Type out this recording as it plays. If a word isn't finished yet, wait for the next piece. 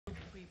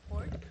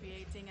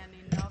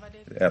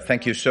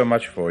Thank you so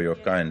much for your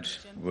kind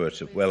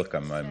words of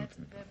welcome. I'm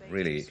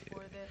really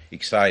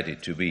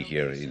excited to be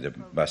here in the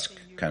Basque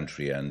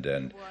country and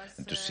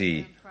to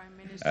see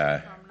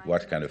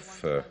what kind of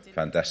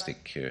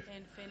fantastic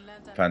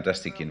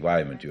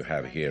environment you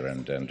have here.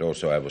 And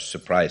also I was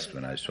surprised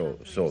when I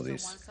saw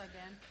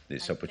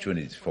these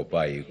opportunities for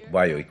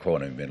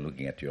bioeconomy when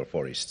looking at your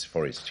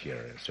forests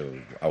here. So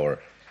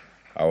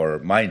our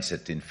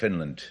mindset in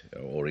Finland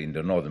or in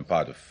the northern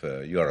part of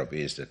Europe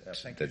is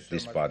that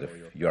this part of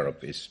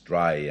Europe is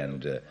dry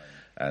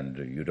and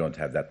you don't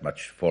have that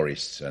much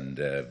forests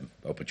and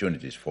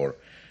opportunities for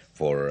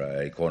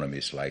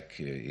economies like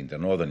in the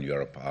northern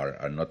Europe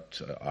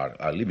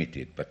are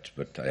limited.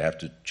 But I have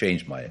to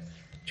change my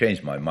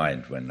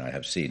mind when I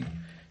have seen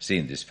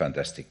this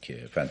fantastic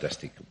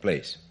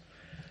place.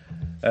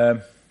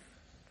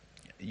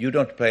 You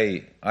don't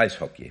play ice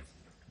hockey.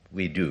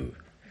 We do.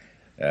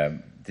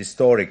 This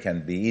story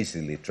can be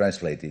easily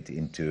translated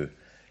into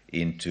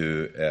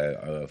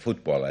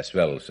football as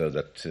well, so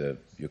that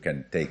you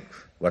can take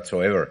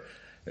whatsoever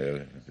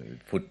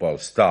football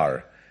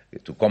star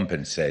to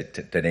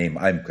compensate the name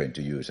I'm going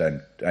to use.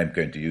 I'm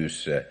going to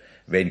use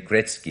Wayne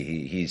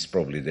Gretzky. He's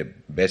probably the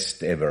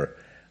best ever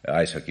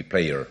ice hockey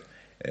player,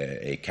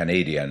 a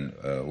Canadian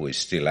who is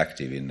still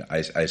active in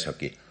ice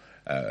hockey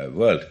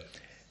world.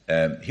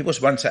 He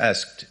was once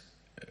asked,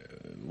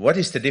 what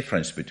is the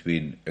difference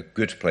between a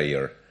good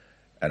player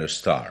and a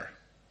star?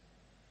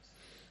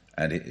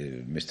 And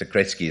Mr.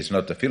 Gretzky is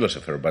not a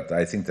philosopher, but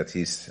I think that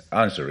his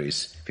answer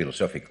is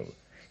philosophical.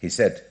 He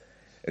said,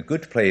 a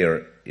good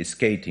player is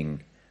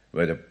skating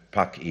where the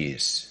puck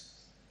is,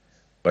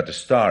 but a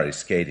star is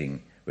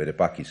skating where the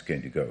puck is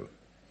going to go.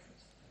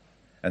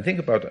 And think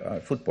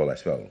about football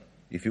as well.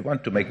 If you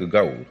want to make a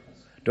goal,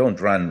 don't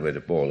run where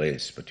the ball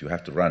is, but you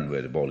have to run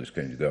where the ball is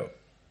going to go.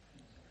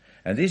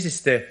 And this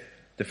is the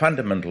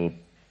fundamental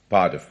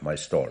part of my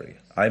story.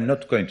 I'm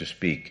not going to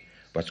speak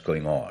what's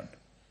going on,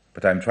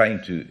 but I'm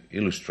trying to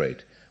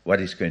illustrate what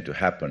is going to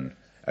happen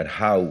and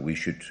how we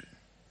should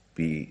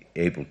be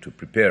able to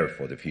prepare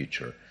for the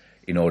future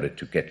in order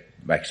to get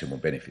maximum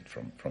benefit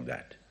from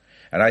that.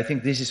 And I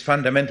think this is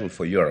fundamental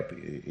for Europe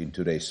in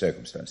today's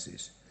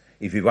circumstances.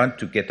 If we want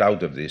to get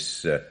out of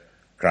this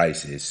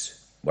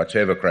crisis,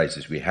 whatever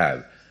crisis we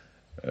have,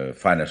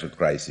 financial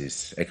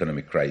crisis,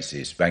 economic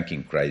crisis,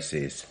 banking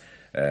crisis,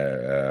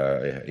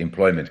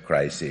 employment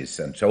crisis,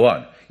 and so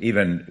on,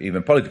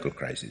 even political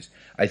crisis.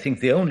 I think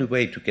the only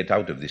way to get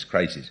out of this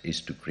crisis is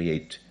to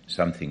create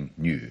something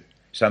new,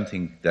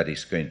 something that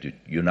is going to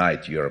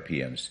unite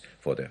Europeans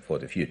for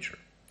the future.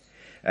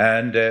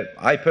 And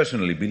I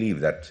personally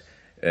believe that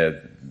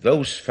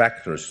those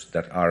factors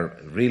that are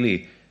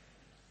really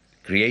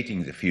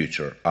creating the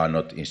future are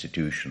not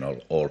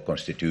institutional or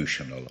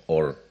constitutional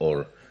or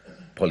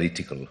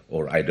political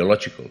or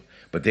ideological,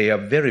 but they are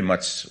very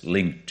much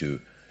linked to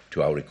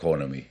our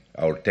economy,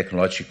 our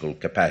technological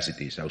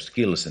capacities, our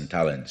skills and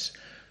talents,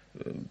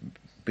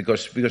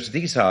 because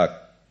these are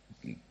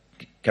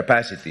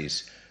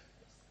capacities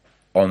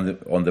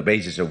on the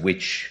basis of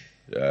which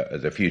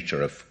the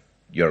future of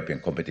European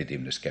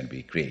competitiveness can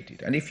be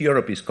created. And if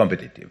Europe is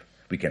competitive,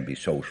 we can be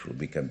social,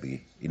 we can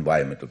be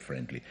environmental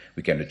friendly,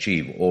 we can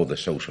achieve all the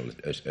social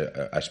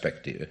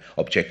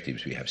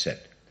objectives we have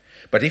set.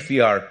 But if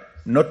we are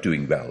not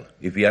doing well,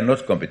 if we are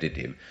not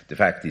competitive, the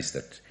fact is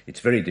that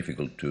it's very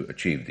difficult to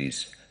achieve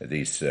these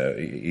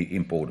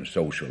important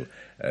social,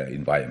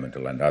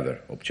 environmental and other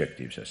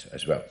objectives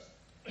as well.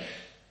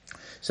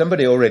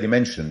 Somebody already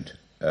mentioned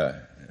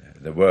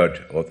the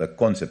word or the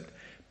concept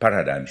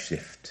paradigm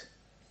shift.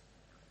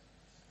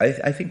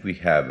 I think we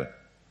are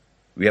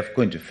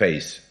going to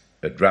face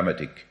a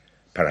dramatic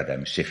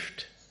paradigm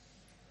shift.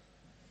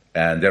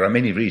 And there are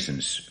many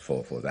reasons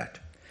for that.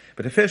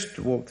 But first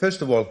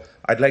of all,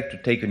 I'd like to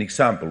take an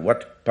example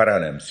what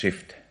paradigm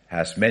shift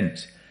has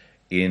meant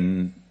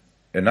in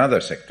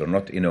another sector,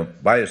 not in a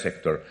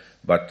biosector,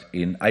 but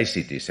in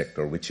ICT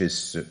sector, which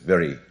is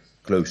very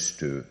close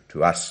to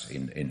us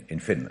in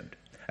Finland.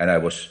 And I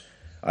was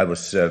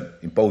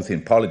both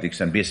in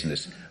politics and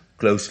business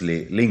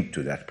closely linked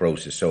to that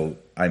process. So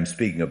I'm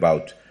speaking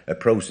about a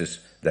process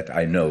that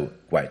I know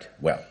quite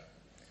well.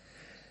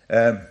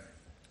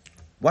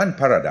 One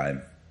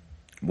paradigm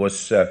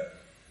was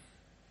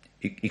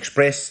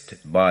expressed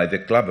by the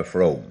Club of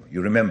Rome.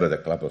 You remember the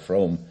Club of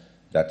Rome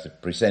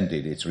that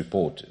presented its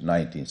report in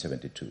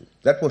 1972.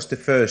 That was the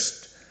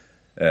first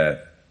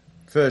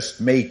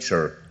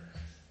major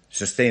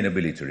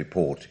sustainability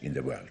report in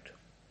the world.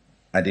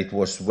 And it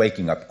was a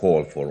waking-up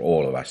call for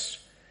all of us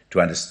to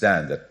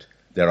understand that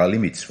there are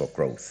limits for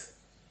growth,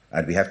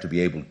 and we have to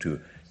be able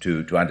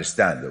to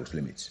understand those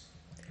limits.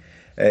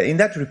 In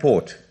that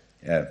report,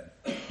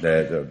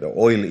 the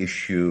oil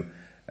issue,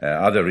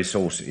 other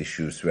resource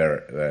issues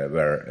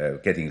were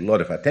getting a lot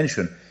of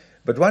attention,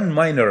 but one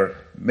minor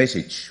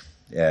message,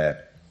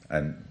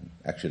 and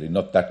actually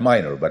not that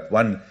minor, but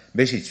one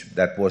message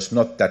that was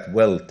not that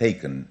well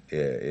taken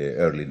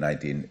early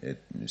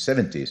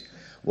 1970s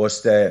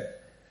was the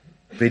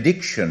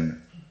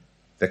prediction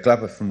the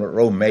Club of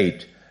Rome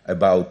made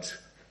about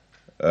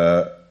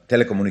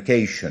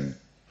telecommunication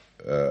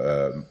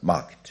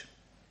market.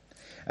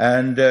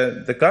 And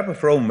the Club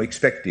of Rome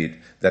expected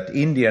that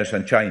Indians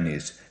and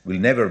Chinese will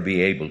never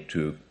be able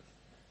to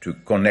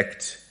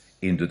connect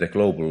into the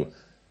global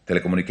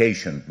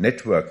telecommunication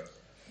network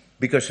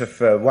because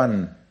of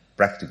one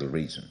practical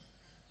reason.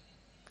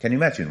 Can you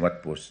imagine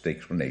what was the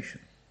explanation?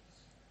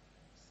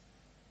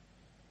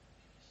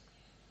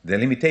 The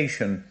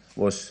limitation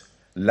was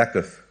lack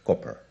of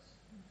copper.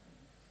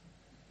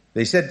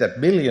 They said that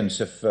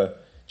millions of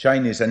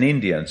Chinese and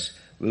Indians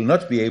will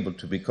not be able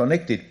to be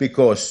connected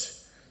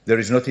because there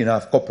is not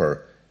enough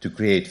copper to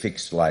create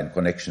fixed line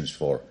connections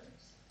for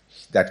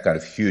that kind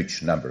of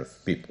huge number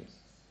of people.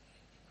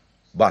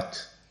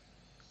 But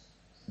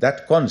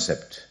that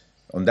concept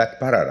on that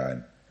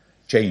paradigm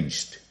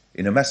changed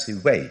in a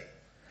massive way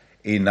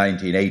in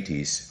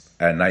 1980s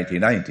and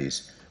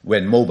 1990s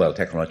when mobile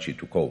technology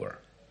took over.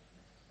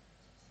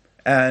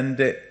 And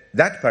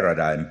that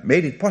paradigm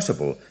made it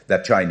possible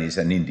that Chinese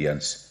and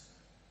Indians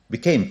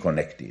became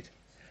connected.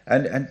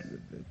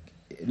 And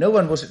no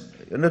one was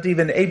not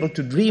even able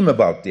to dream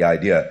about the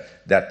idea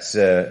that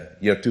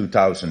year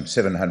 2000,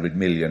 700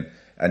 million,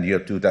 and year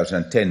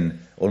 2010,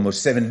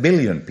 almost 7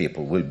 billion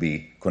people will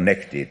be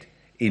connected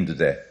into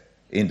the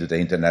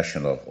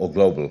international or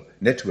global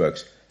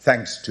networks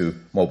thanks to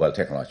mobile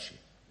technology.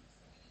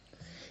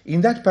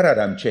 In that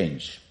paradigm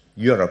change,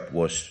 Europe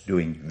was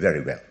doing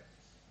very well.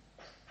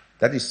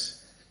 That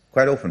is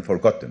quite often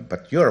forgotten,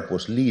 but Europe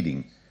was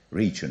leading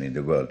region in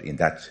the world in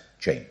that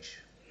change.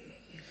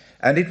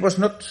 And it was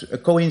not a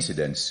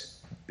coincidence.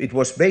 It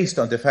was based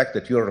on the fact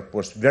that Europe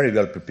was very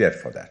well prepared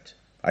for that.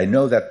 I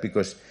know that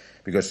because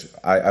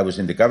I was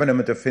in the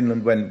government of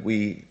Finland when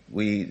we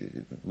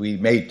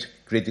made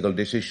critical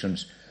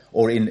decisions,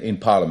 or in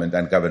Parliament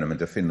and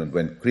government of Finland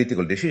when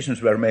critical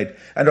decisions were made,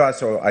 and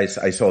also I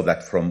saw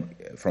that from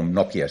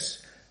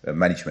Nokia's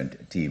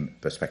management team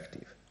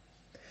perspective.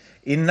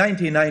 In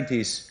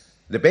 1990s,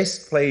 the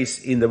best place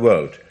in the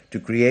world to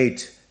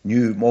create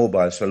new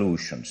mobile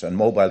solutions and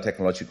mobile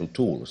technological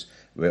tools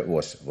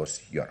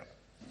was Europe.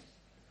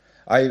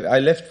 I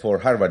left for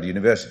Harvard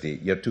University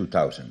year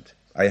 2000.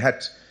 I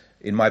had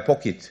in my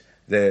pocket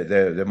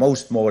the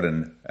most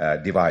modern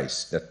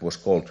device that was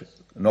called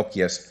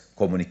Nokia's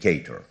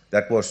Communicator.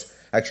 That was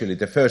actually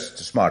the first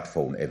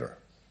smartphone ever.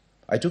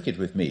 I took it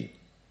with me,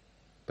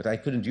 but I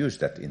couldn't use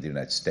that in the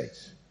United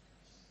States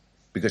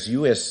because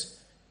US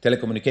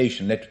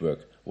telecommunication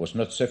network was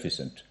not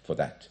sufficient for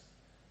that.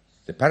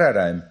 The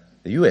paradigm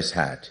the US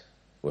had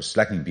was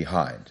lagging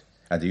behind,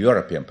 and the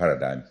European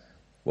paradigm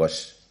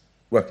was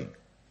working.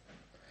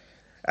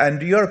 And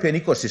the European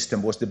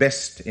ecosystem was the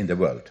best in the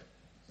world,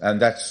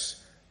 and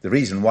that's the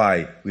reason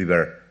why we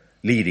were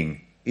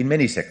leading in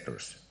many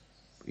sectors,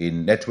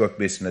 in network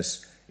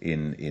business,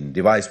 in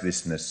device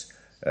business,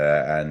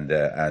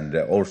 and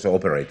also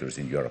operators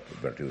in Europe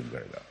were doing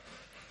very well.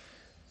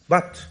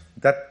 But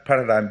that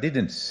paradigm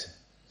didn't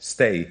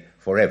stay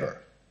forever.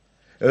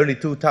 Early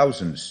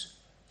 2000s,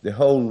 the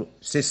whole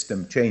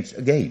system changed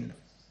again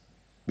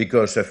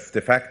because of the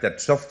fact that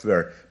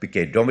software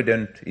became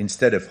dominant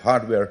instead of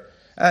hardware,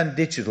 and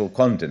digital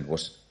content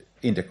was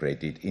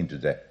integrated into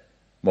the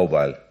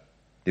mobile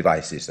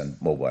devices and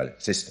mobile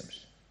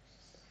systems.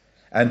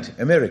 And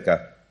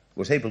America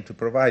was able to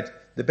provide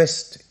the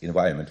best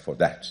environment for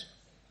that.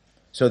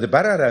 So the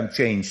paradigm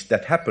change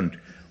that happened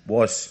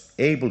was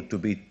able to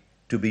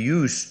be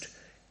used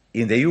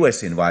in the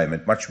US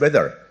environment much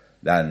better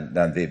than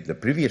the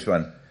previous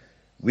one.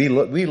 We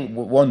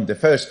won the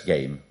first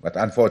game, but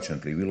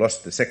unfortunately we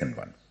lost the second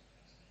one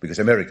because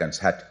Americans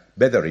had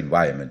better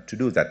environment to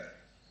do that.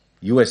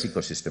 US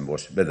ecosystem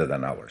was better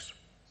than ours.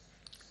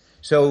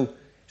 So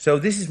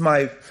this is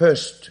my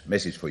first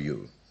message for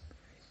you.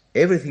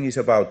 Everything is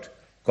about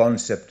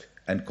concept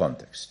and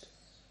context.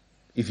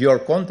 If your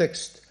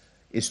context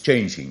is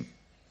changing,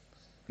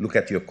 look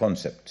at your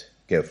concept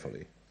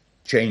carefully.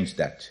 Change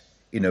that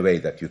in a way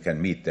that you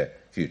can meet the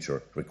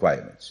future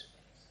requirements.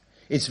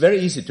 It's very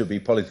easy to be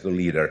political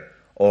leader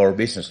or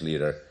business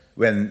leader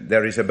when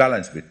there is a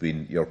balance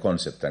between your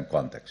concept and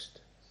context.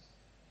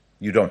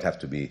 You don't have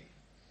to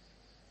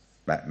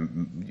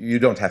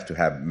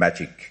have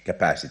magic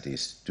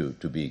capacities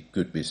to be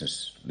good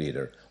business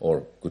leader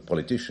or good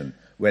politician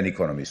when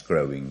economy is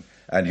growing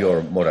and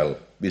your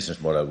business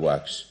model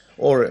works.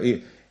 Or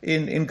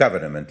in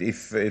government,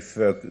 if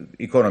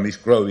economy is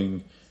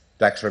growing,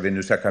 tax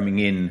revenues are coming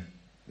in,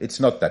 it's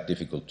not that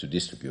difficult to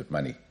distribute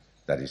money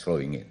that is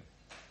flowing in.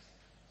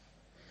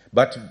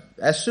 But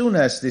as soon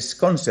as this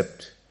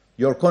concept,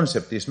 your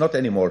concept is not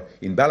anymore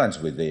in balance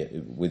with the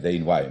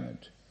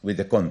environment, with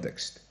the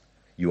context,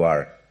 you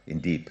are in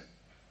deep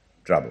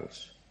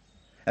troubles.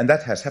 And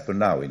that has happened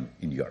now in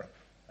Europe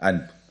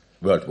and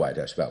worldwide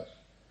as well.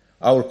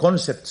 Our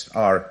concepts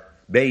are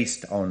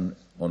based on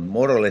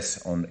more or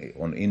less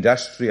on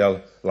industrial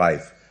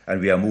life,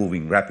 and we are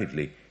moving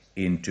rapidly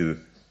into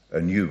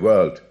a new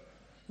world,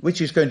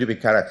 which is going to be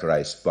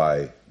characterized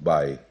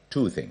by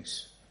two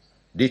things: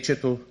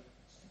 digital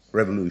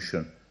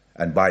revolution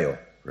and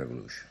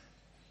bio-revolution.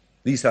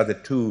 These are the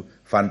two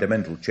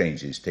fundamental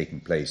changes taking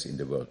place in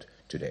the world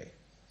today.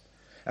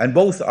 And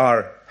both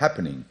are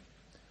happening.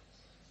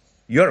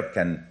 Europe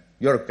can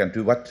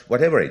do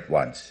whatever it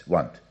wants,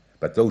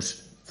 but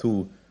those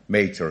two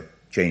major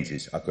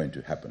changes are going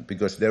to happen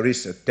because there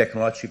is a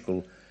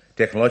technological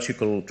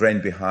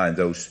trend behind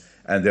those,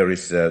 and there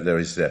is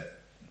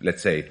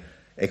let's say,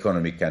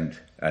 economic and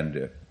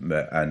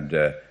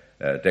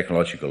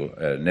technological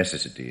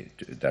necessity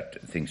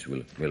that things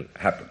will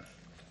happen.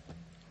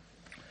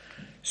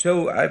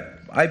 So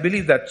I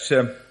believe that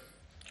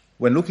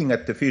when looking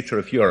at the future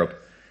of Europe,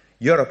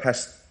 Europe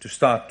has to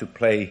start to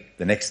play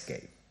the next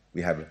game.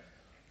 We have,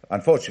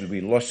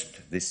 unfortunately,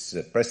 lost this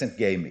present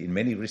game in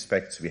many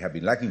respects. We have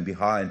been lagging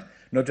behind,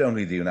 not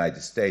only the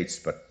United States,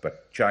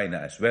 but China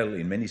as well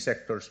in many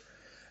sectors.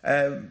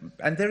 And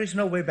there is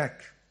no way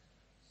back.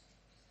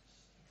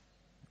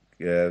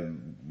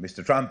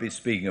 Mr. Trump is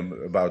speaking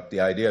about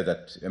the idea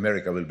that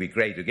America will be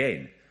great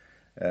again.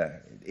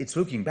 It's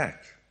looking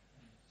back,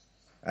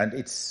 and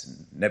it's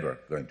never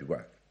going to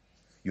work.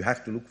 You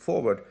have to look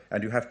forward,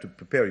 and you have to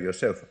prepare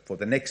yourself for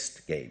the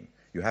next game.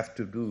 You have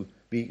to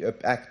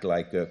act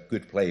like a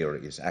good player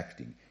is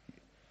acting.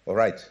 All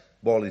right,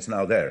 ball is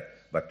now there,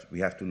 but we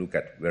have to look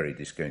at where it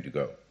is going to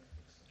go.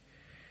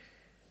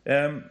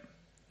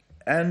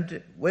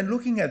 And when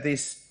looking at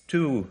these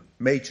two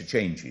major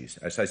changes,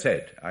 as I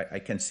said, I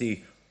can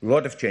see a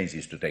lot of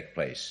changes to take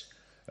place.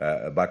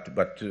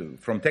 But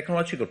from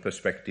technological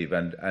perspective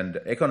and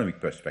economic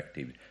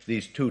perspective,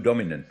 these two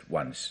dominant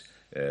ones,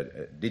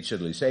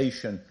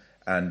 digitalization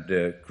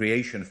and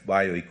creation of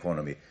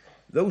bioeconomy,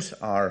 those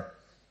are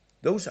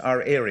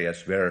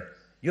areas where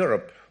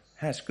Europe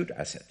has good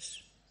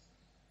assets.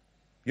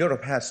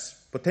 Europe has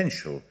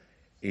potential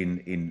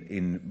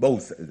in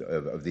both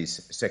of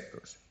these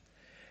sectors.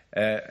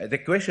 The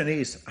question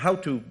is how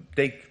to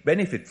take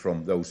benefit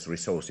from those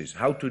resources,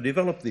 how to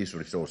develop these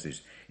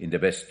resources in the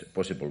best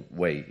possible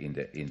way in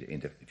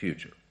the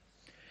future.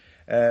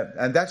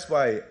 And that's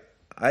why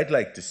I'd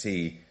like to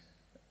see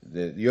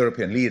the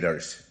European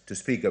leaders to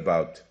speak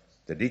about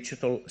the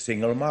digital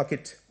single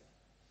market,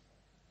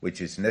 which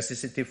is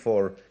necessity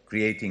for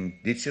creating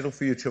digital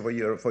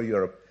future for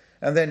Europe,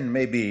 and then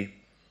maybe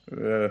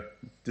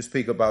to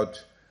speak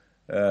about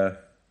the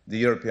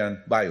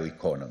European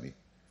bioeconomy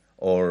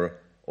or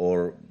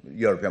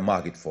European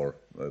market for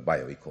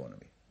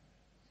bioeconomy.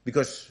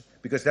 Because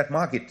that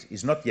market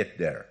is not yet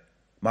there.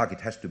 Market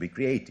has to be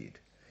created.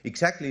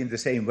 Exactly in the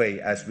same way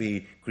as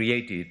we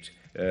created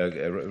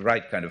a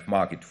right kind of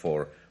market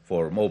for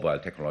mobile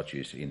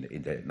technologies in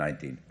the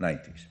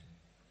 1990s.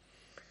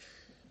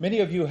 Many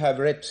of you have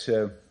read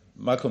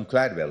Malcolm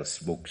Gladwell's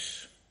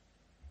books,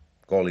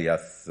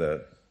 Goliath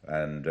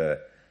and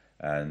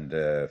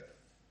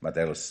what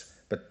else.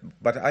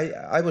 But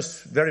I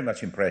was very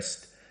much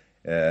impressed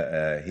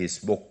his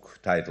book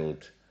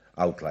titled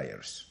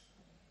Outliers.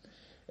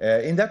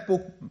 In that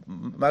book,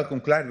 Malcolm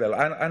Gladwell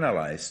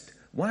analyzed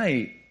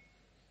why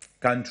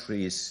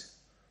countries,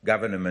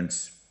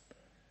 governments,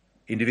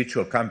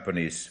 individual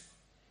companies,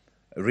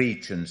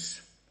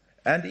 regions,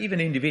 and even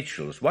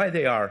individuals, why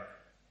they are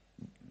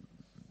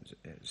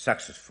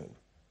successful.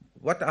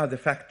 What are the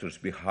factors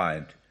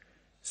behind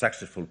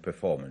successful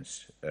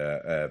performance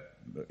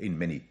in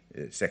many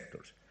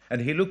sectors?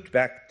 And he looked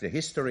back to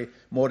history,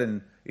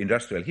 modern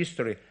industrial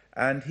history,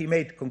 and he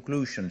made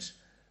conclusions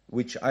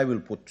which I will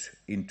put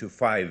into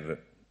five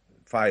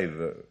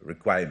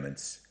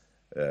requirements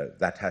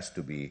that has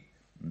to be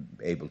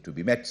able to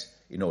be met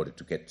in order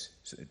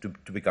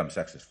to become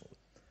successful.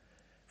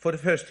 For the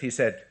first, he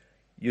said,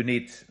 you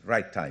need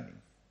right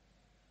timing.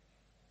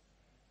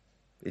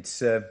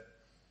 It's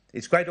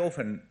quite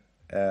often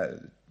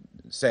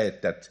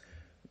said that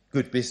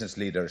good business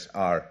leaders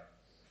are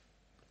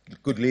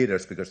good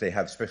leaders because they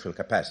have special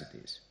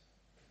capacities.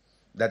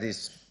 That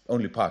is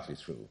only partly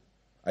true.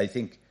 I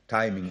think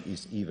timing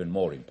is even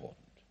more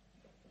important.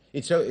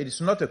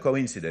 It's not a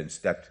coincidence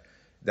that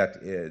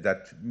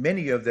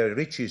many of the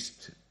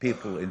richest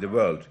people in the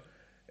world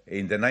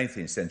in the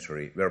 19th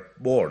century were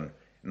born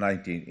in the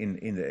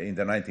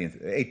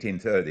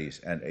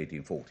 1830s and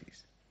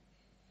 1840s.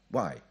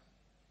 Why?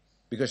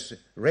 Because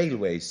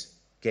railways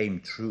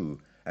came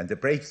true, and the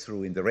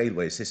breakthrough in the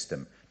railway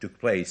system took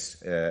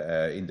place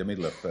in the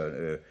middle of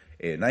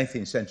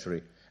 19th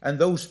century, and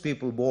those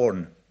people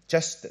born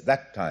just at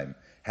that time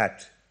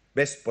had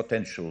best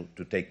potential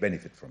to take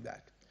benefit from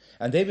that.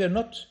 And they were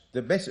not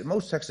the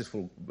most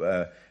successful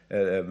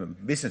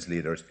business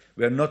leaders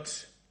were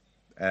not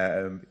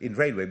in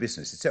railway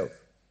business itself.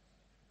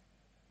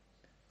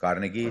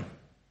 Carnegie,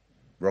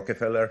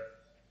 Rockefeller,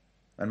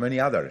 and many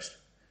others.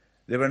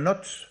 They were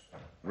not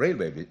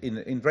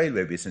in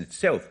railway business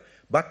itself,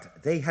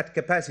 but they had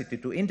capacity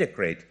to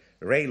integrate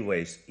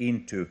railways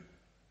into,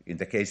 in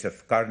the case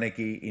of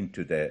Carnegie,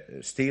 into the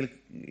steel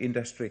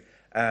industry,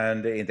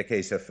 and in the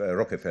case of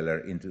Rockefeller,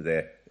 into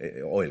the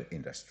oil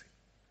industry.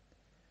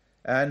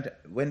 And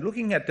when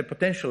looking at the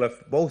potential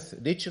of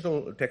both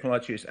digital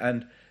technologies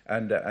and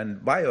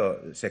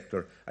bio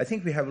sector, I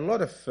think we have a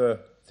lot of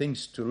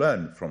things to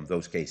learn from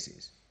those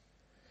cases.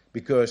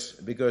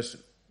 because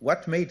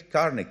what made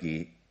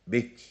Carnegie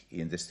big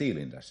in the steel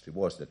industry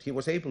was that he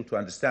was able to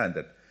understand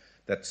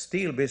that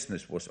steel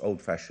business was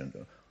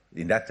old-fashioned.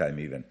 In that time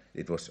even,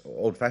 it was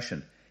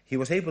old-fashioned. He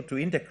was able to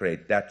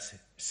integrate that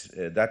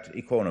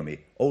economy,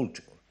 old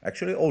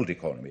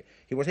economy.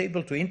 He was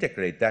able to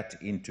integrate that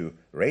into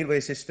railway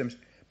systems,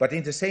 but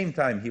in the same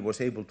time he was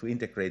able to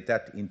integrate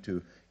that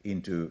into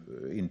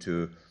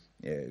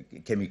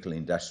chemical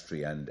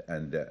industry and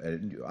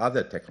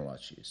other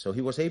technologies. So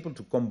he was able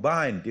to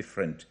combine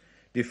different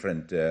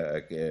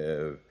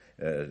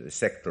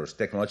sectors,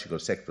 technological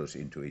sectors,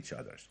 into each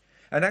other's.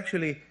 And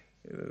actually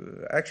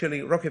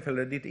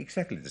Rockefeller did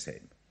exactly the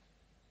same.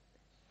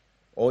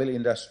 Oil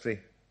industry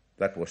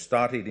that was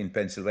started in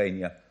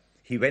Pennsylvania.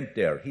 He went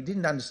there. He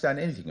didn't understand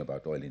anything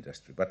about oil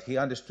industry, but he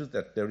understood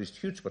that there is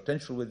huge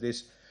potential with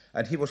this,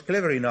 and he was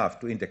clever enough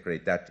to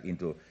integrate that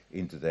into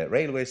the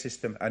railway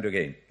system and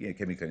again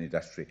chemical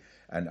industry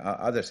and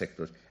other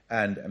sectors,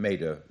 and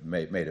made a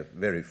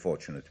very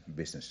fortunate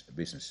business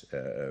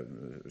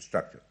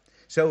structure.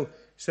 So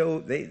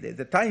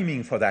the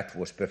timing for that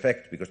was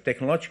perfect because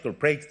technological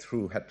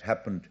breakthrough had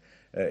happened,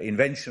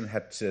 invention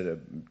had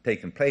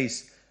taken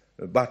place,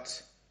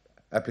 but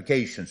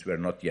applications were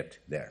not yet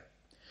there.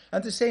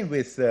 And the same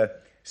with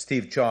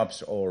Steve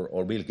Jobs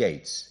or Bill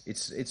Gates.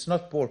 It's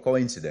not poor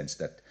coincidence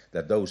that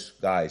those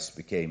guys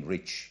became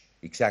rich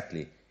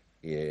exactly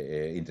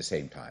in the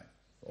same time,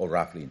 or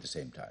roughly in the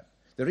same time.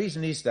 The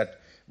reason is that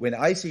when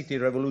ICT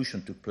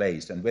revolution took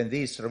place and when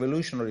these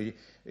revolutionary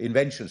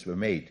inventions were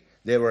made,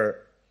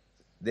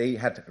 they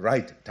had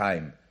right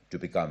time to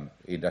become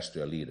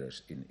industrial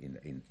leaders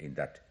in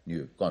that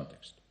new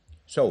context.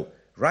 So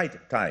right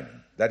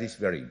timing, that is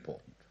very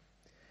important.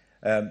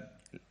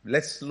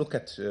 Let's look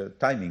at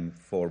timing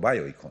for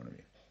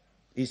bioeconomy.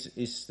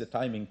 Is the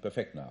timing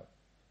perfect now?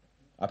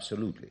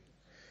 Absolutely.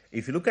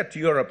 If you look at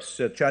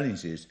Europe's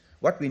challenges,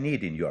 what we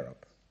need in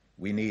Europe,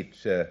 we need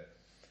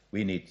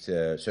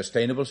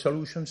sustainable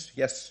solutions.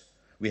 Yes,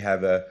 we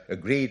have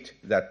agreed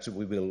that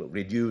we will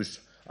reduce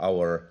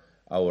our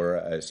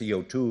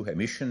CO2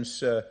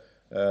 emissions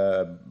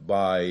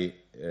by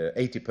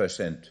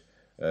 80%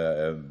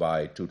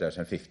 by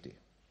 2050.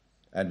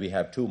 And we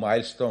have two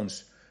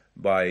milestones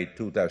by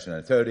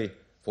 2030,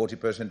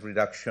 40%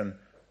 reduction,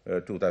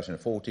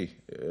 2040,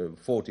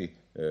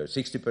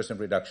 60%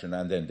 reduction,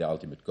 and then the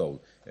ultimate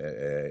goal,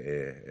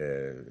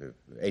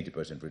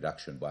 80%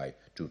 reduction by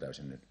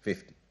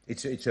 2050.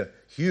 It's a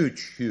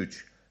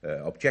huge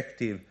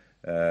objective,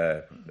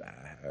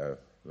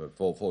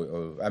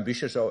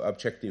 ambitious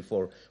objective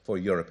for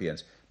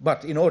Europeans.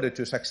 But in order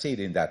to succeed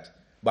in that,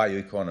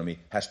 bioeconomy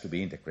has to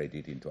be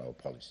integrated into our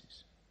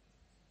policies.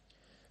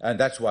 And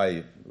that's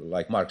why,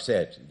 like Mark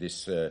said,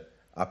 this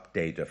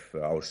update of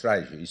our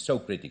strategy is so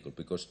critical,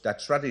 because that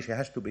strategy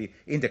has to be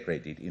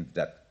integrated with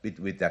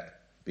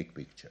that big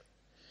picture.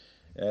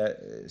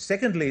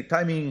 Secondly,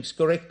 timing is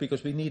correct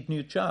because we need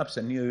new jobs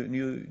and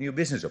new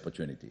business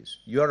opportunities.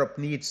 Europe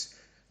needs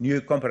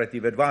new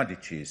comparative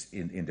advantages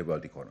in the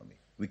world economy.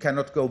 We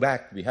cannot go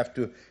back. We have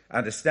to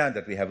understand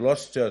that we have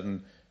lost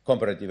certain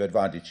comparative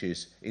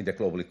advantages in the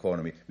global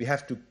economy. We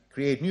have to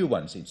create new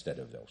ones instead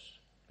of those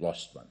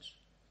lost ones.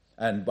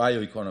 And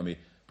bioeconomy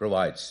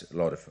provides a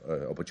lot of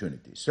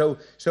opportunities. So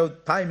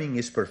timing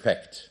is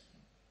perfect.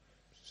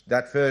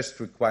 That first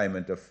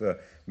requirement of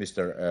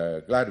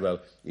Mr. Gladwell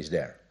is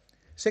there.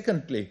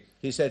 Secondly,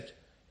 he said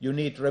you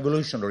need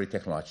revolutionary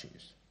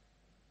technologies.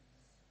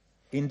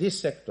 In this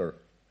sector,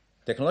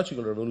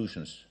 technological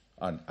revolutions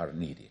are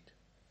needed.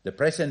 The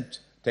present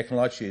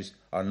technologies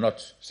are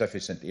not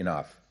sufficient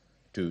enough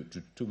to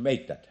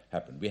make that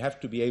happen. We have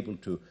to be able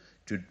to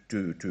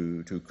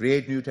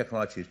create new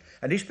technologies,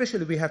 and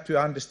especially we have to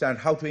understand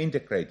how to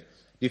integrate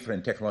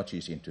different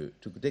technologies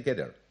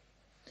together.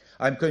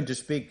 I'm going to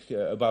speak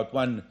about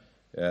one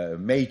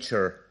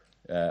major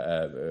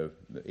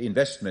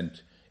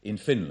investment in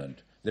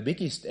Finland. The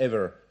biggest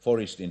ever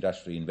forest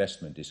industry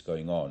investment is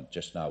going on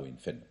just now in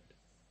Finland.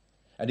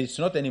 And it's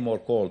not anymore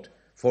called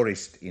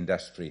forest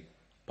industry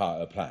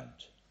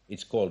plant.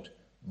 It's called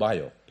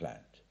bioplant.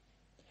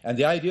 And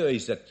the idea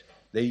is that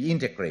they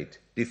integrate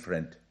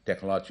different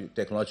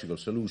technological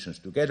solutions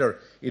together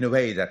in a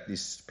way that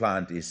this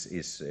plant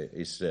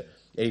is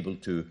able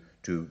to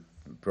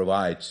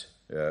provide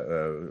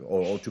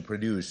or to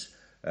produce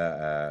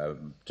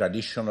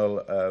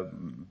traditional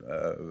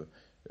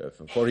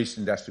forest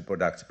industry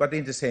products, but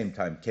in the same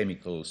time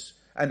chemicals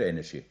and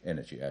energy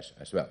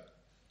as well.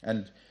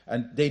 And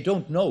they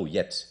don't know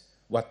yet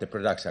what the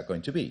products are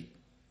going to be,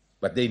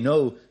 but they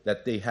know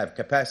that they have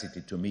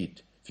capacity to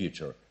meet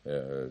future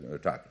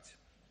targets.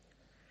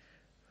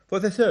 For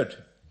the third,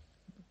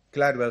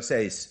 Gladwell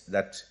says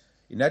that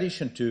in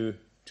addition to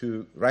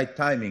right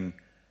timing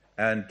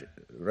and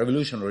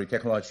revolutionary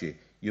technology,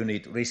 you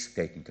need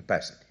risk-taking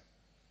capacity.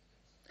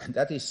 And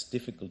that is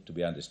difficult to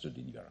be understood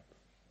in Europe,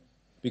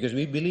 because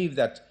we believe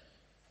that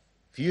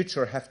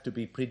future has to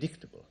be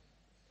predictable.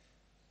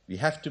 We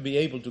have to be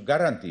able to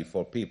guarantee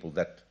for people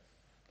that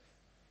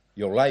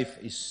your life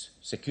is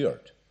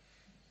secured.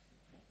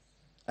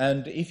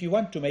 And if you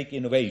want to make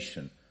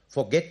innovation,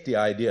 forget the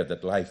idea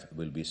that life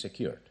will be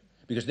secured.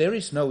 Because there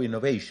is no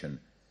innovation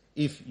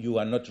if you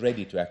are not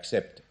ready to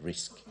accept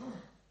risk.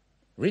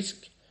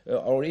 Risk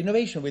or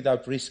innovation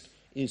without risk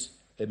is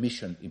a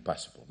mission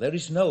impossible. There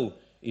is no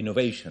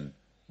innovation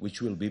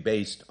which will be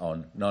based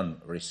on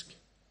non-risk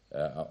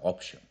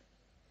option.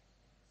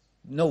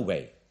 No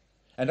way.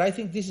 And I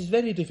think this is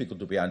very difficult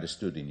to be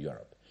understood in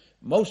Europe.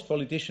 Most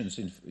politicians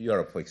in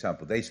Europe, for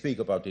example, they speak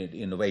about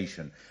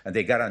innovation and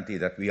they guarantee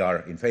that we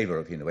are in favor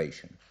of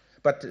innovation.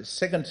 But the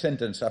second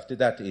sentence after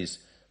that is,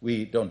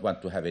 we don't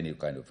want to have any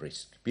kind of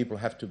risk. People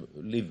have to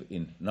live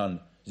in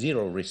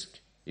zero risk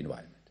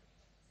environment.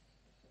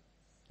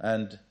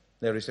 And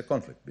there is a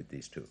conflict with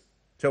these two.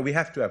 So we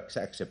have to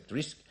accept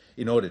risk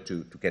in order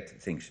to get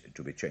things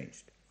to be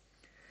changed.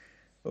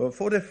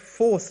 For the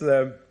fourth,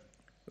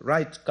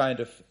 right kind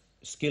of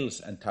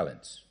skills and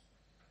talents.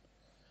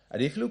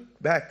 And if you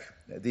look back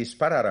at these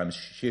paradigm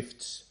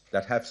shifts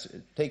that have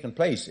taken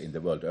place in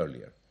the world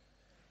earlier,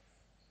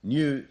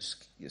 new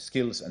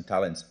skills and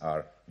talents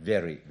are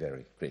very,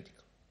 very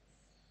critical.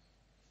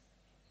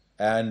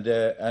 And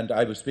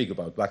I will speak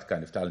about what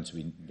kind of talents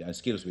and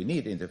skills we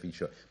need in the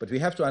future. But we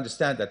have to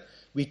understand that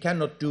we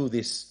cannot do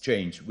this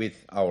change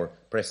with our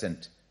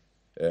present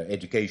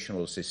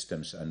educational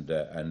systems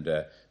and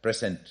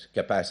present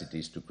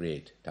capacities to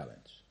create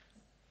talents.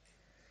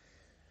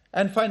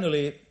 And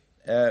finally,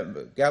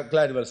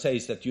 Gladwell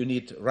says that you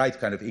need right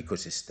kind of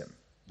ecosystem.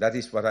 That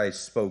is what I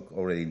spoke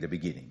already in the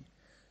beginning.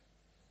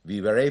 We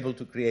were able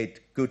to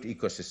create good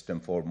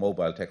ecosystem for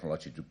mobile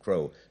technology to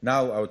grow.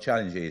 Now our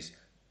challenge is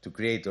to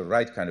create the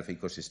right kind of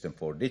ecosystem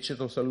for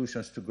digital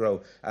solutions to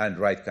grow and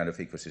right kind of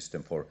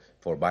ecosystem for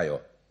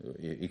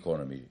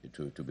bioeconomy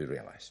to be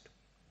realized.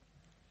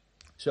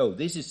 So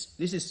this is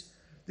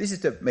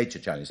the major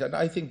challenge. And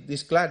I think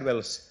this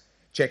Gladwell's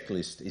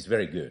checklist is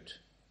very good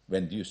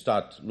when you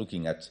start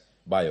looking at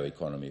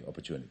bioeconomy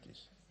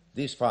opportunities.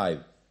 These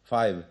five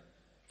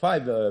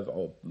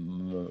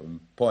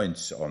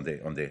points on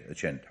the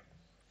agenda.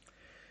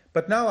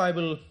 But now I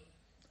will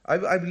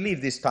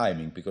leave this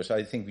timing because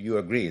I think you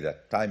agree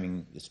that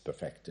timing is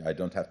perfect. I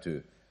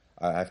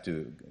have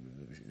to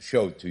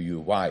show to you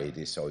why it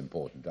is so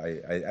important.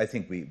 I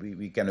think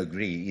we can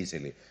agree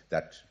easily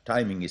that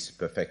timing is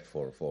perfect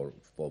for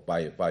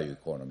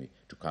bioeconomy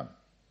to come.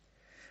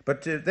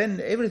 But then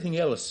everything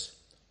else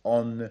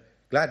on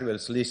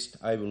Gladwell's list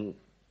I will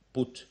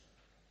put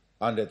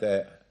under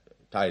the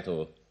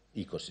title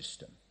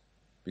ecosystem,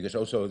 because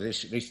also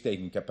this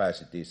risk-taking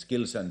capacity,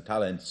 skills and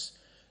talents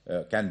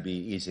can be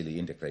easily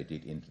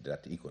integrated into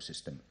that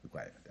ecosystem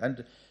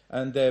requirement.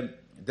 And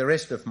the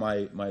rest of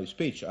my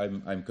speech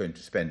I'm going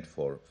to spend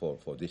for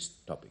this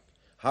topic,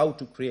 how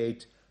to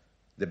create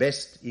the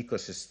best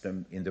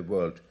ecosystem in the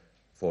world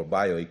for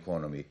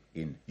bioeconomy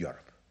in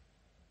Europe.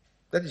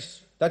 That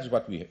is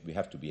what we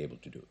have to be able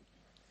to do.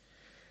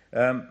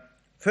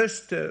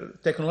 First,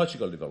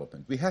 technological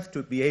development. We have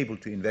to be able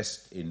to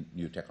invest in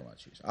new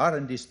technologies.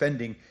 R&D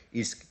spending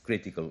is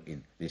critical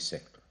in this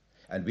sector,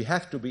 and we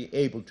have to be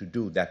able to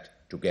do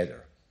that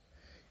together.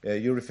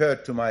 You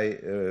referred to my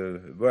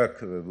work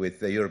with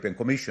the European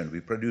Commission. We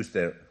produced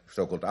the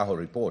so-called Aho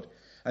report,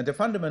 and the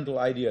fundamental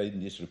idea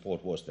in this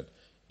report was that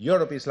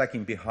Europe is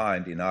lagging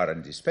behind in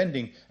R&D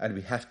spending, and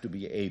we have to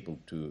be able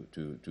to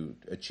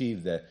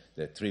achieve the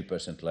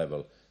 3%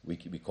 level we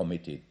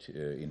committed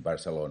in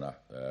Barcelona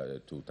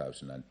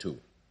 2002.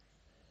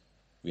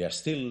 We are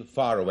still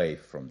far away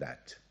from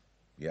that.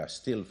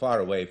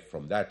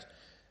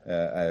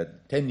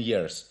 10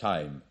 years'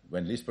 time,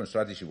 when Lisbon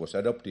strategy was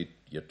adopted,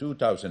 year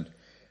 2000,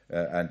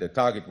 and the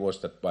target was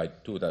that by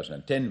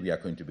 2010 we are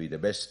going to be the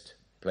best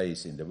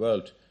place in the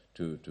world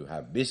to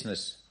have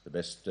business, the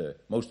best,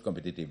 most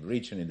competitive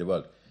region in the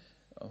world.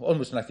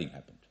 Almost nothing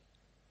happened.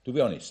 To be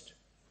honest,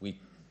 we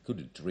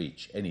couldn't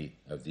reach any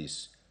of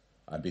these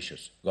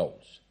ambitious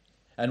goals.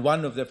 And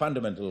one of the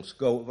fundamental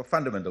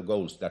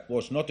goals that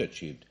was not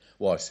achieved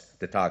was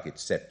the target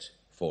set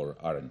for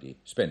R&D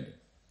spending.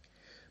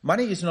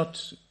 Money is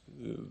not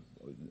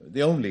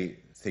the only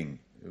thing.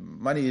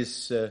 Money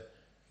is a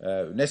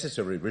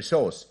necessary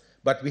resource,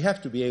 but we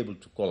have to be able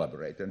to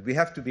collaborate, and we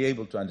have to be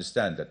able to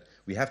understand that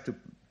we have to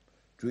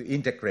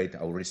integrate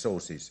our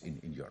resources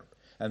in Europe.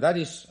 And that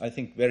is, I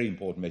think, very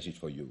important message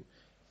for you.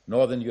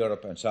 Northern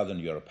Europe and Southern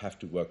Europe have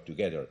to work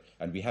together,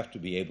 and we have to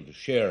be able to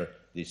share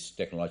this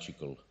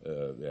technological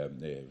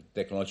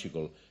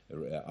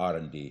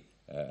R&D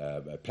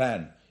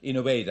plan in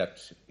a way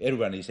that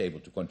everyone is able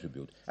to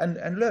contribute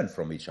and learn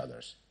from each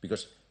other.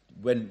 Because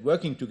when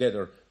working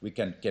together, we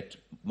can get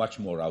much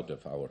more out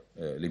of our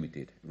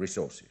limited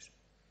resources.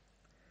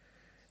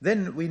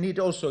 Then we need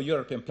also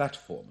European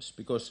platforms,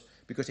 because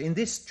in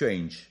this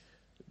change,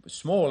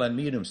 small and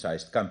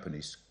medium-sized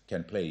companies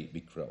can play a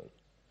big role.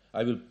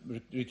 I will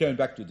return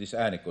back to this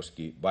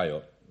Äänekoski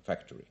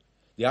biofactory.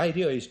 The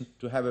idea is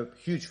to have a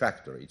huge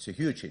factory. It's a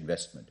huge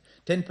investment.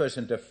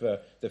 10% of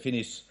the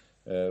Finnish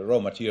raw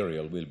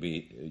material will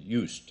be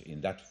used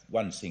in that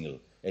one single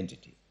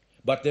entity.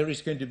 But there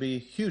is going to be a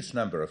huge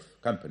number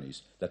of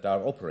companies that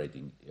are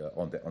operating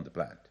on the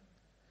plant.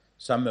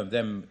 Some of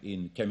them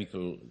in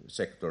chemical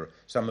sector,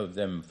 some of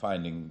them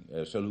finding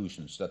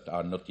solutions that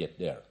are not yet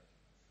there.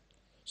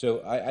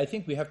 So I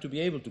think we have to be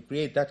able to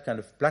create that kind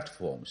of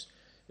platforms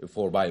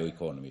for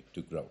bioeconomy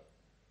to grow.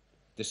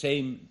 The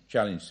same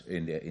challenge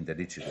in the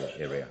digital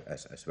area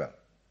as well.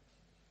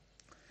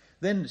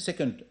 Then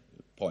second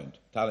point,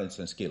 talents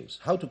and skills.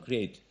 How to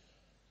create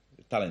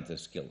talent and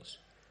skills.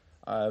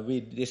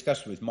 We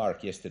discussed with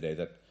Mark yesterday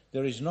that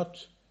there is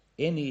not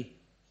any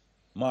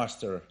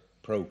master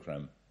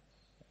program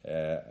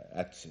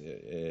at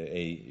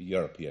a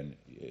European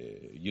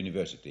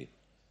university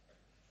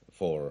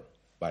for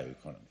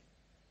bioeconomy.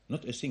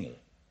 Not a single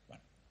one.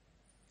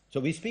 So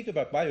we speak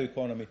about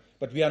bioeconomy,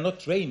 but we are not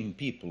training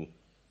people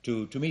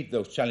to meet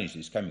those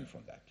challenges coming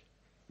from that.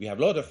 We have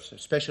a lot of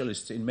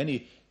specialists in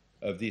many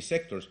of these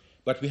sectors,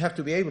 but we have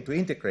to be able to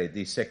integrate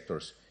these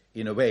sectors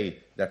in a way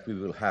that we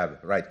will have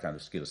right kind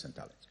of skills and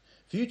talents.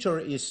 Future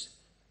is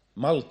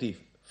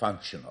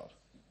multifunctional.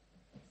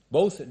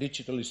 Both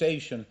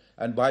digitalization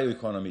and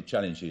bioeconomy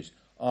challenges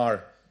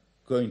are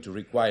going to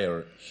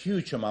require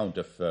huge amount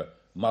of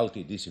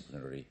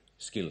multidisciplinary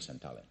skills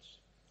and talents.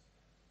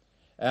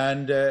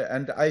 And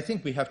I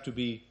think we have to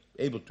be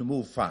able to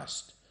move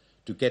fast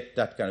to get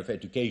that kind of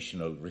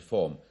educational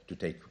reform to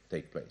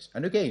take place.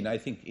 And again, I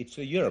think it's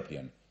a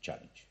European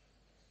challenge.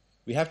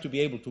 We have to be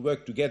able to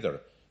work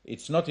together.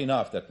 It's not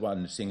enough that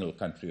one single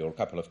country or a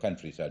couple of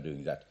countries are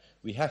doing that.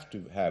 We have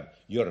to have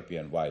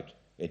European-wide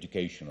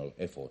educational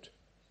effort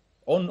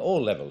on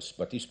all levels,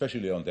 but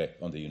especially on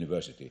the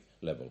university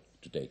level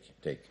to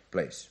take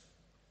place.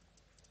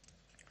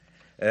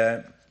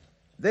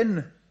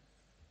 Then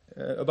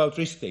about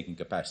risk-taking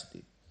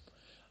capacity.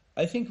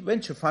 I think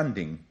venture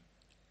funding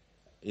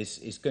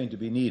is going to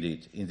be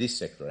needed in this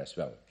sector as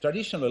well.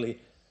 Traditionally,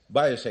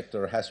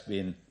 biosector has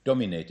been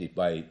dominated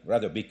by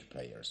rather big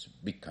players,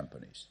 big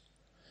companies.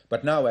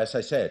 But now, as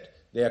I said,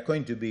 there are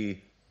going to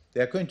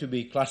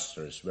be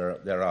clusters where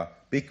there are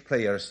big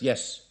players,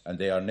 yes, and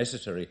they are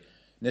necessary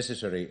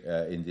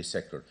in this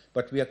sector.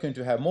 But we are going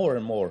to have more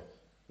and more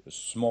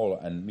small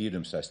and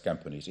medium-sized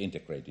companies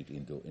integrated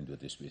into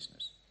this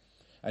business.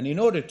 And in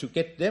order to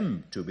get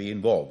them to be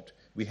involved,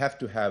 we have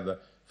to have a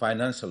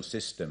financing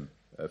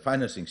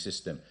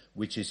system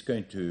which is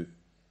going to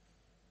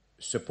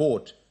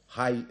support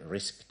high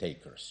risk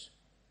takers.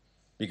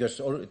 Because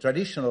the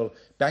traditional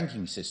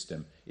banking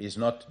system is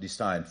not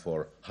designed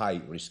for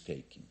high risk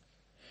taking.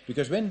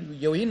 Because when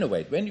you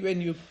innovate, when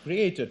you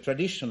create a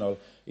traditional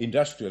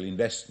industrial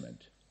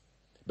investment,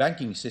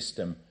 banking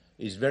system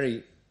is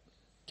very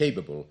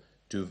capable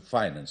to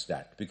finance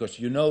that. Because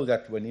you know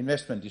that when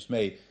investment is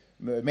made,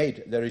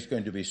 there is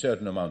going to be a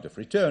certain amount of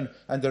return,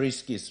 and the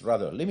risk is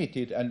rather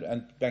limited,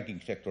 and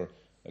banking sector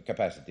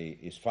capacity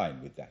is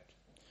fine with that.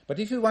 But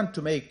if you want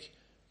to make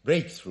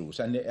breakthroughs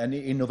and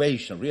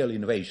innovation, real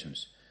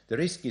innovations, the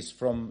risk is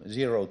from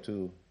zero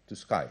to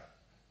sky.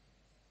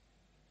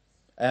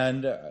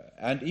 And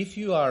if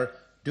you are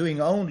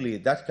doing only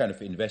that kind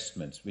of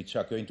investments which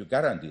are going to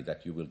guarantee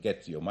that you will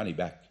get your money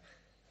back,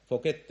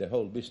 forget the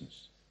whole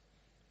business.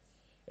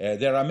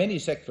 There are many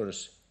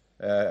sectors,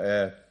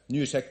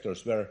 new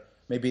sectors, where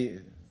maybe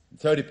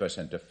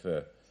 30%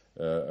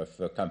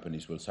 of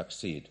companies will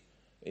succeed.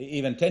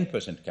 Even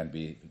 10% can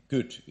be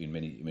good in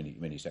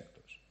many sectors.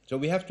 So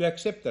we have to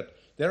accept that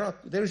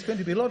there is going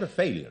to be a lot of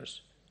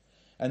failures.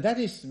 And that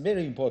is a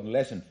very important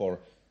lesson for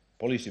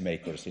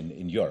policymakers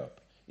in Europe.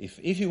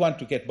 If you want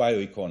to get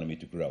bioeconomy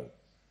to grow,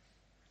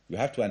 you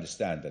have to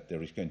understand that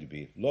there is going to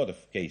be a lot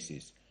of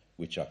cases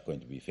which are going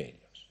to be failures.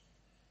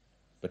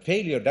 But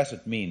failure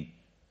doesn't mean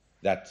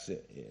that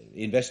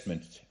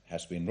investment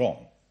has been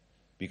wrong,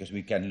 because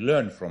we can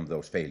learn from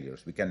those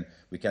failures. We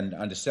can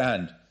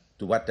understand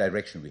to what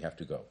direction we have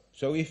to go.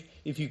 So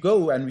if you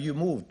go and you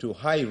move to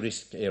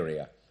high-risk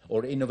area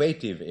or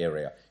innovative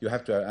area, you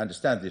have to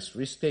understand this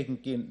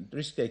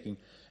risk-taking.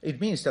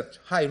 It means that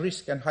high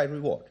risk and high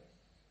reward.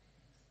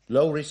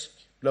 Low risk,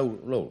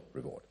 low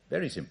reward.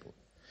 Very simple.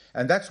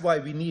 And that's why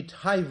we need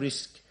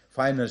high-risk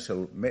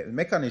financial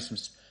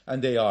mechanisms,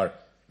 and they are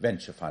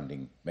venture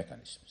funding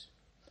mechanisms.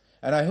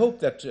 And I hope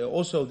that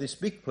also these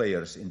big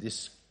players in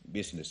this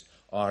business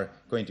are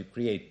going to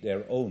create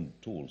their own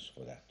tools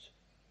for that.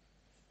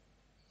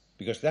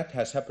 Because that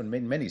has happened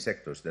in many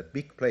sectors, that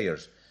big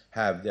players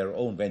have their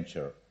own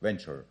venture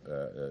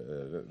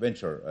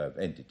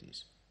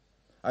entities.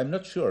 I'm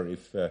not sure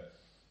if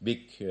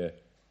big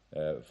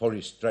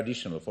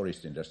traditional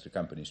forest industry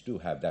companies do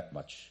have that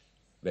much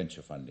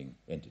venture funding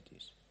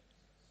entities.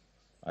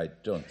 I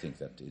don't think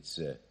that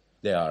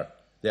they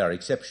are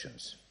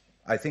exceptions.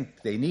 I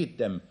think they need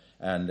them,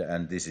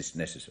 and this is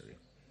necessary.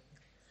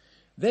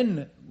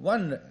 Then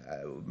one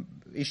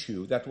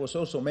issue that was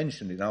also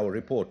mentioned in our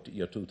report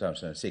year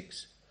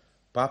 2006,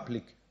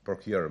 public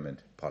procurement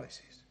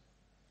policies.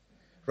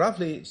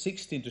 Roughly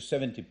 16 to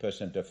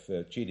 70% of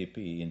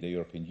GDP in the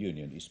European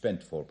Union is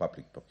spent for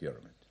public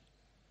procurement.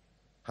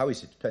 How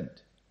is it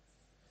spent?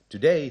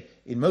 Today,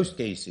 in most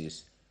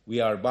cases, we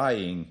are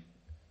buying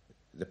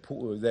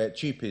the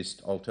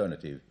cheapest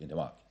alternative in the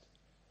market.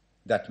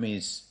 That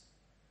means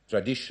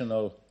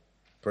traditional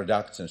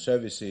products and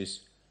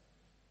services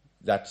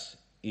that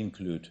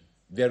include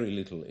very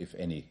little, if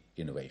any,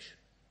 innovation.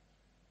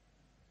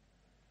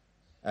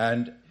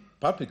 And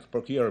public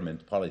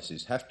procurement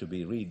policies have to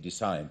be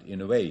redesigned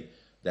in a way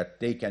that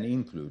they can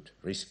include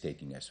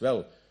risk-taking as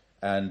well,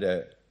 and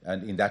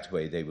in that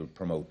way they will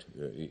promote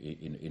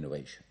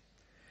innovation.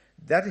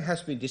 That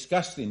has been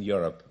discussed in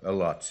Europe a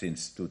lot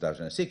since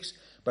 2006,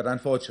 but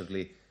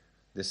unfortunately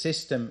the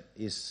system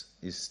is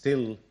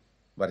still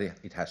what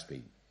it has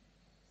been,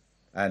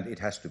 and it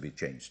has to be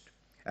changed.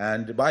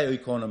 And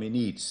bioeconomy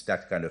needs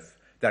that kind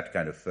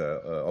of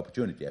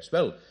opportunity as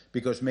well,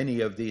 because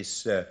many of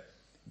these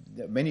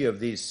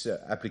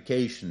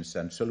applications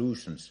and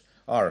solutions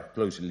are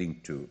closely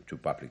linked to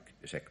public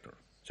sector.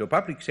 So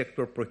public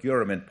sector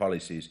procurement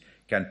policies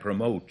can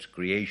promote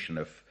creation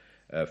of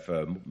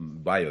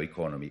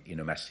bioeconomy in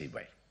a massive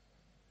way.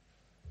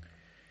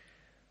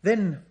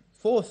 Then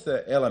fourth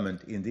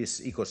element in this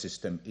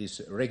ecosystem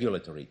is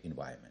regulatory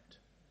environment.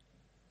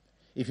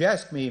 If you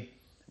ask me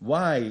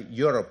why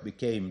Europe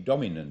became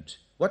dominant,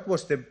 what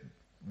was the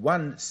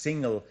one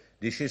single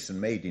decision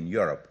made in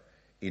Europe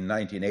in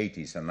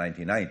 1980s and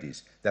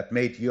 1990s that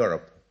made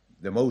Europe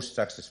the most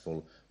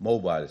successful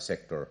mobile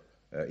sector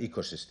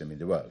ecosystem in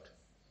the world?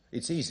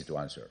 It's easy to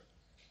answer.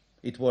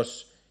 It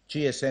was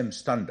GSM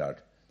standard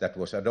that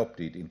was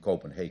adopted in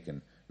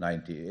Copenhagen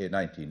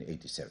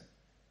 1987.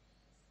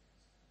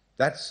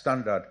 That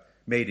standard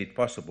made it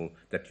possible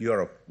that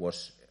Europe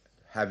was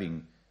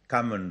having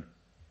common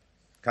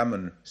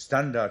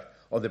standard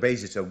on the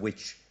basis of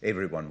which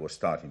everyone was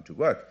starting to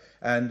work.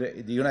 And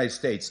the United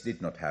States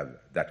did not have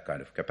that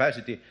kind of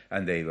capacity,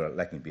 and they were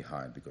lagging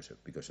behind because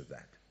of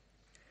that.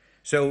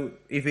 So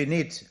if we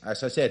need,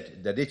 as I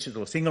said, the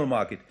digital single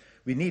market,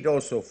 we need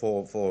also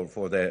for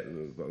the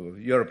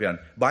European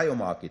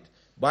biomarket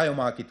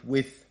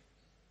with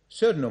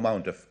certain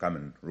amount of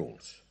common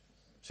rules,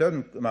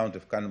 certain amount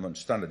of common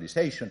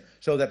standardization,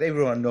 so that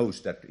everyone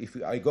knows that if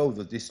I go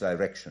to this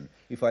direction,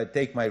 if I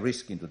take my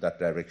risk into that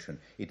direction,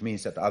 it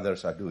means that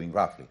others are doing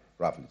roughly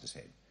the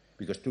same,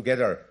 because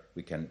together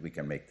we can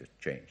make the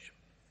change.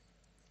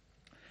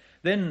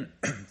 Then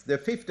the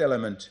fifth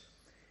element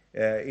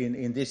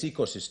in this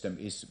ecosystem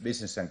is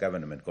business and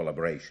government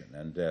collaboration,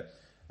 and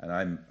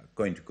I'm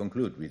going to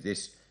conclude with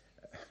this,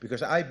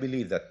 because I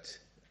believe that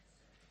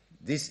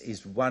this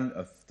is one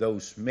of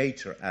those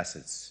major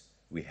assets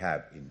we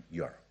have in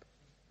Europe.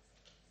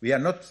 We are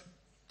not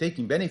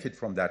taking benefit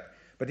from that,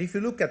 but if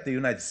you look at the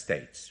United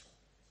States,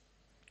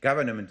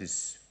 government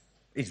is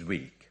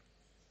weak,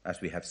 as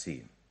we have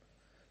seen.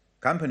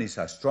 Companies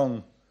are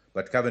strong,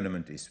 but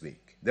government is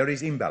weak. There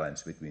is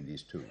imbalance between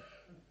these two.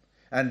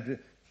 And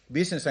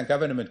business and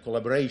government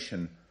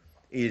collaboration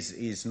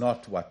is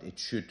not what it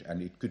should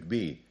and it could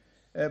be,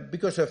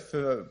 because of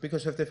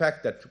the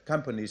fact that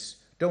companies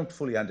don't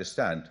fully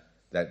understand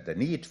that the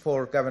need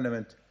for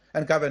government,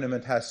 and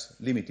government has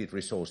limited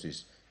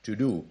resources to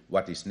do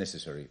what is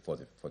necessary for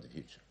the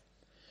future.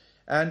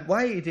 And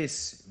why it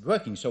is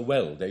working so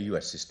well, the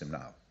US system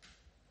now?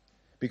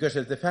 Because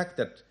of the fact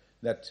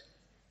that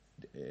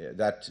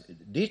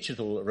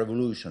digital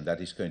revolution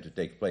that is going to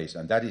take place,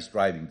 and that is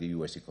driving the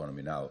US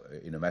economy now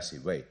in a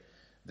massive way,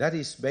 that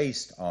is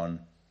based on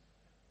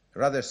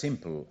rather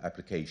simple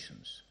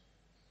applications,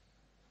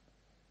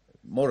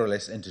 more or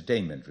less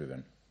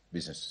entertainment-driven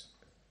business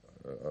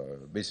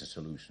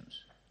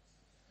solutions.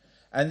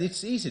 And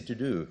it's easy to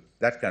do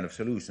that kind of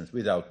solutions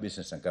without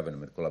business and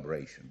government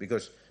collaboration,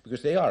 because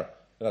they are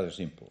rather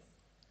simple.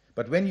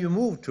 But when you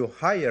move to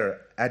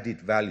higher added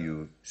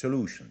value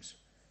solutions,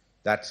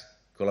 that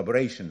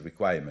collaboration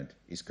requirement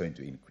is going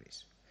to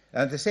increase.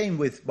 And the same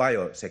with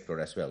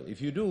biosector as well.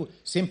 If you do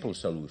simple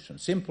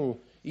solutions, simple,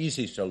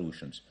 easy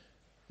solutions,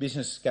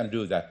 business can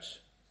do that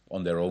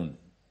on their own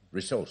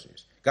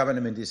resources.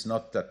 Government is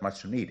not that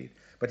much needed.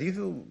 But if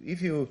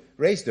you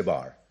raise the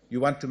bar,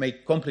 you want to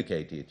make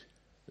complicated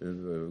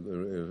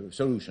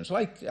solutions,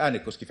 like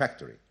Äänekoski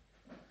factory.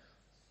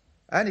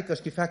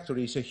 Äänekoski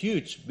factory is a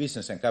huge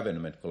business and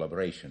government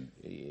collaboration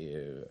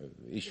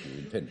issue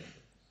in Finland,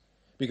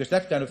 because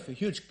that kind of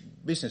huge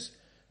business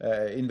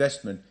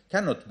investment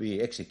cannot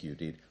be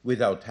executed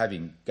without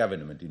having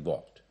government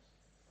involved.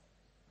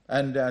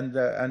 And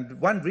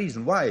one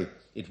reason why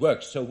it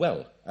works so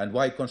well and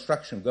why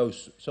construction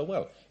goes so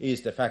well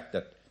is the fact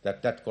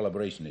that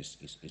collaboration is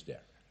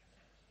there.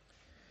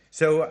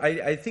 So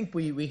I think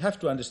we have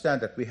to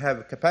understand that we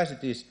have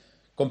capacities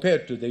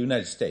compared to the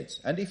United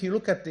States. And if you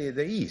look at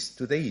the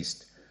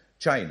east,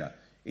 China,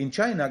 in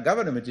China,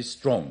 government is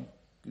strong,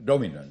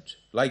 dominant,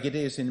 like it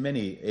is in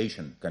many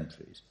Asian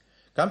countries.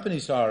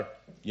 Companies are,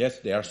 yes,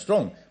 they are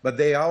strong, but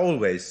they are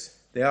always,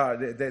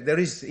 there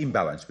is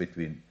imbalance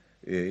between,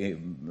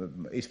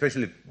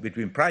 especially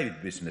between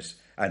private business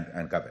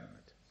and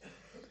government.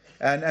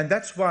 And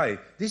that's why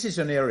this is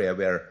an area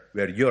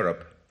where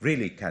Europe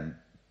really can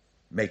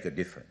make a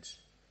difference,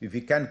 if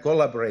we can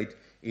collaborate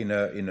in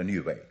a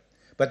new way.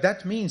 But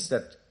that means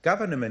that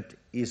government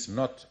is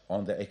not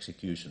on the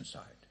execution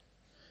side.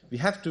 We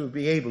have to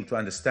be able to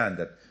understand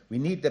that we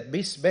need the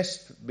best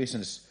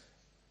business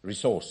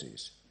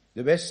resources,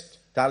 the best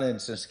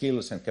talents and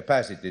skills and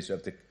capacities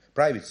of the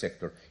private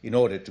sector in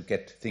order to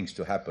get things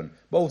to happen,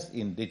 both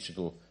in the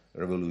digital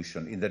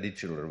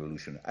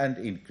revolution and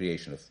in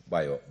creation of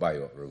bio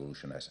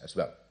revolution as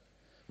well.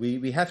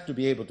 We have to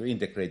be able to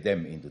integrate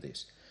them into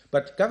this.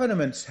 But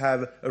governments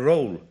have a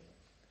role,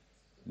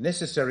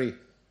 necessary,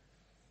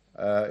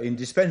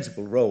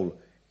 indispensable role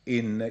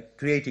in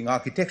creating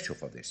architecture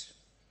for this.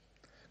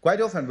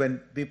 Quite often when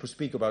people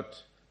speak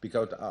about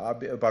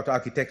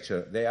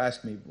architecture, they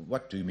ask me,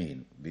 what do you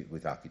mean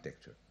with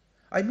architecture?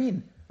 I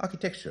mean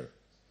architecture.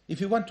 If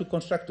you want to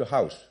construct a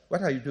house,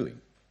 what are you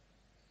doing?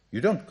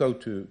 You don't go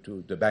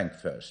to the bank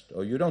first,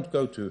 or you don't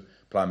go to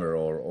plumber,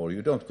 or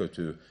you don't go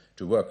to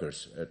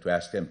workers to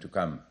ask them to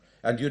come,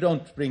 and you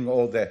don't bring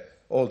all the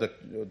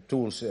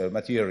tools,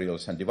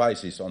 materials and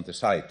devices on the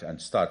site and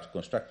start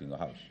constructing a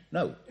house.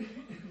 No.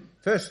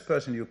 First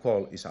person you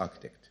call is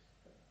architect,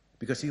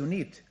 because you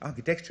need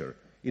architecture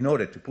in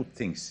order to put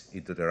things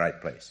into the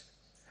right place.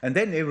 And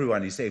then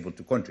everyone is able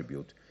to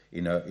contribute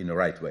in a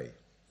right way.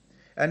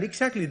 And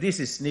exactly this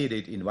is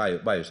needed in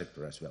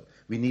biosector as well.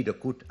 We need a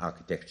good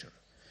architecture.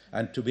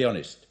 And to be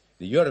honest,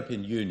 the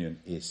European Union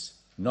is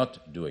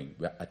not doing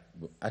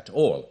at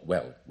all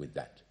well with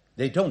that.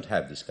 They don't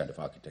have this kind of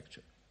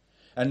architecture.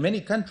 And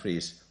many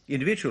countries,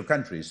 individual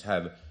countries,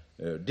 have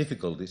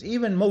difficulties.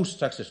 Even most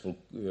successful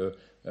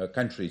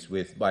countries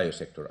with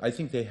biosector, I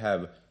think they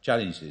have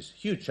challenges,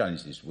 huge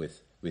challenges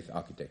with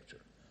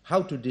architecture.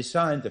 How to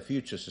design the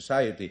future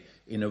society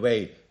in a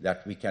way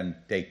that we can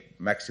take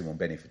maximum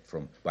benefit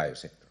from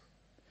biosector.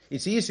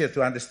 It's easier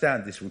to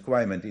understand this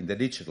requirement in the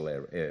digital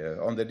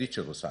on the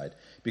digital side,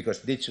 because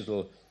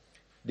digital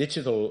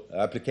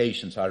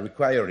applications are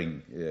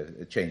requiring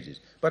changes.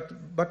 But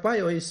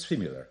bio is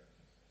similar.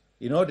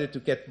 In order to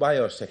get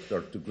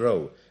biosector to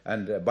grow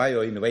and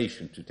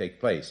bio-innovation to take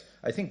place,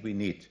 I think we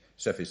need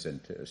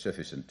sufficient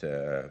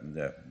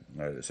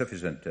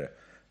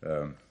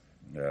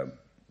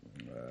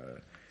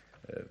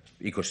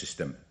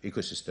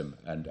ecosystem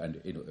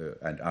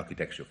and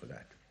architecture for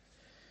that.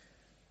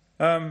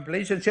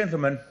 Ladies and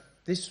gentlemen,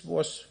 this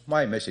was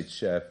my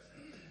message.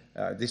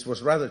 This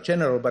was rather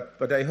general,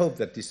 but I hope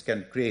that this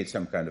can create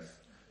some kind of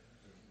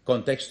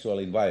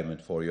contextual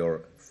environment for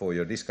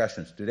your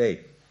discussions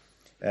today.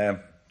 You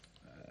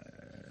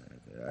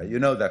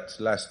know that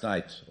last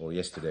night or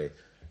yesterday,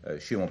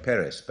 Shimon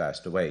Peres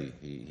passed away.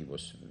 He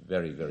was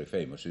very, very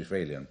famous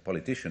Israeli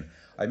politician.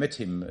 I met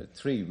him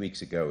 3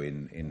 weeks ago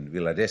in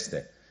Villa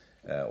d'Este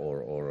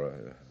or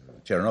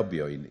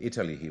Cernobbio in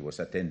Italy. He was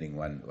attending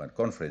one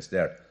conference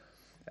there,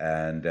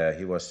 and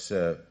he was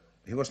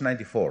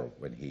 94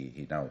 when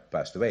he now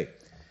passed away.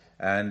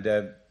 And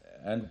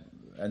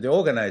the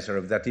organizer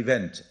of that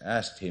event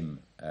asked him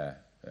a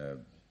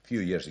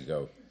few years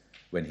ago,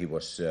 when he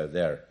was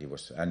there, he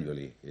was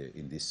annually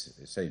in this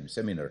same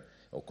seminar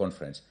or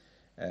conference,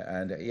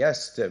 and he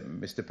asked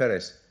Mr.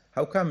 Peres,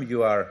 how come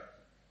you are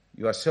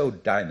so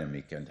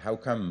dynamic, and how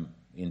come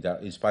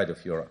in spite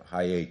of your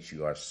high age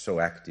you are so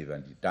active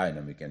and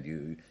dynamic, and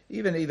you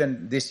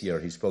even this year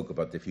he spoke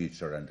about the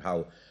future and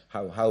how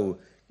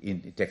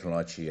in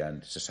technology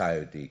and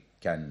society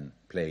can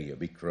play a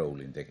big role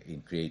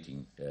in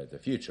creating the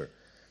future,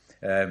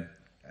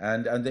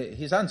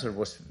 his answer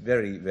was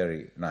very,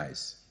 very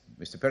nice.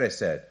 Mr. Peres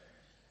said,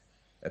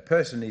 a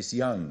person is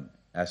young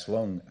as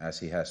long as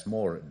he has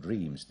more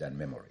dreams than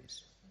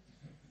memories.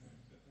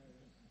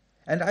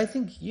 And I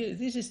think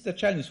this is the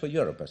challenge for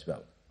Europe as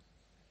well.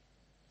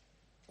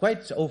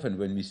 Quite often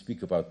when we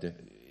speak about the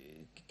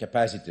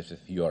capacities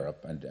of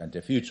Europe and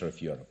the future of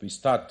Europe, we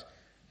start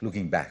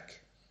looking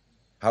back,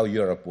 how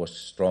Europe was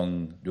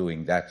strong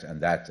doing that,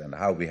 and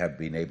how we have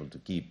been able to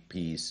keep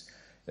peace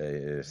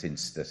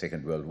since the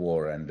Second World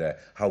War, and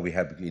how we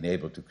have been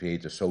able to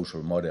create a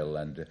social model,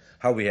 and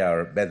how we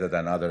are better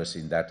than others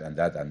in that and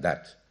that and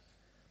that.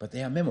 But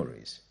they are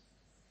memories.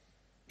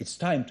 It's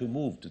time to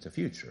move to the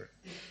future,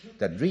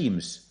 the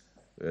dreams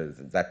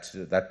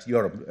that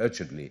Europe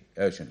urgently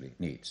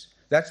needs.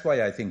 That's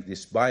why I think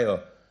this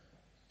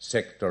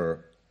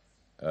biosector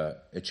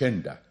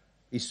agenda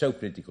is so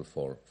critical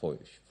for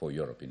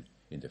Europe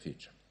in the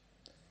future.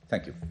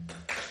 Thank you.